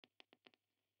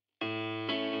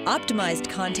Optimized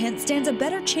content stands a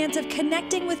better chance of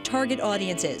connecting with target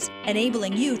audiences,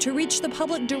 enabling you to reach the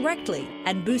public directly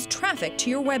and boost traffic to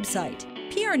your website.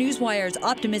 PR Newswire's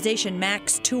Optimization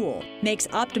Max tool makes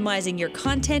optimizing your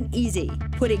content easy,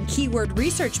 putting keyword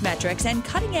research metrics and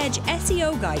cutting-edge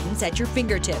SEO guidance at your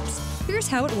fingertips. Here's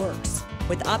how it works.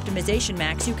 With Optimization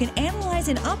Max, you can analyze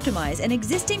and optimize an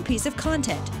existing piece of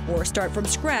content or start from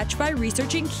scratch by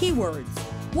researching keywords.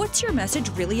 What's your message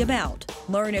really about?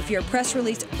 Learn if your press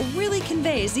release really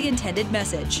conveys the intended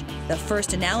message. The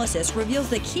first analysis reveals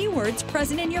the keywords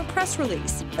present in your press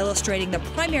release, illustrating the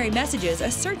primary messages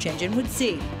a search engine would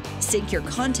see. Sync your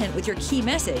content with your key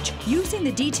message using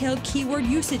the detailed keyword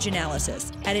usage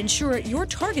analysis and ensure you're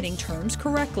targeting terms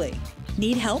correctly.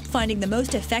 Need help finding the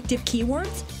most effective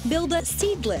keywords? Build a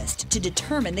seed list to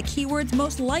determine the keywords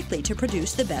most likely to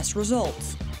produce the best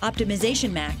results.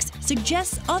 Optimization Max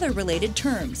suggests other related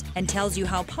terms and tells you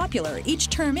how popular each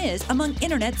term is among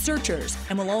internet searchers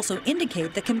and will also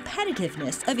indicate the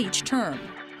competitiveness of each term.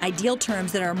 Ideal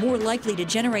terms that are more likely to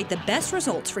generate the best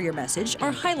results for your message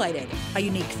are highlighted, a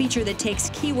unique feature that takes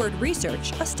keyword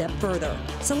research a step further.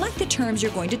 Select the terms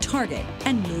you're going to target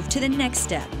and move to the next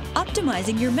step,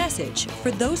 optimizing your message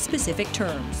for those specific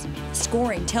terms.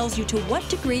 Scoring tells you to what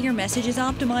degree your message is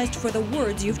optimized for the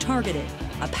words you've targeted.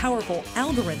 A powerful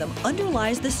algorithm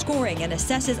underlies the scoring and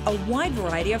assesses a wide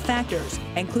variety of factors,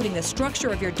 including the structure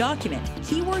of your document,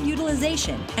 keyword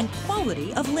utilization, and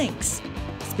quality of links.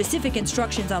 Specific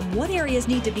instructions on what areas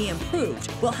need to be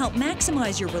improved will help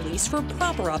maximize your release for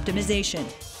proper optimization.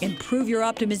 Improve your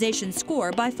optimization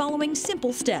score by following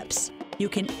simple steps. You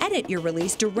can edit your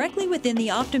release directly within the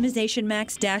Optimization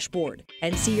Max dashboard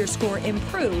and see your score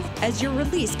improve as your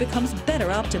release becomes better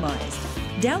optimized.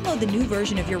 Download the new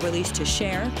version of your release to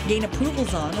share, gain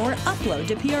approvals on, or upload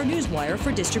to PR Newswire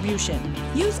for distribution.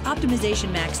 Use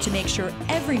Optimization Max to make sure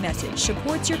every message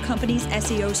supports your company's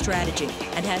SEO strategy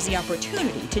and has the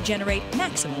opportunity to generate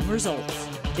maximum results.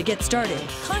 To get started,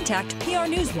 contact PR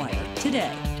Newswire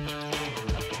today.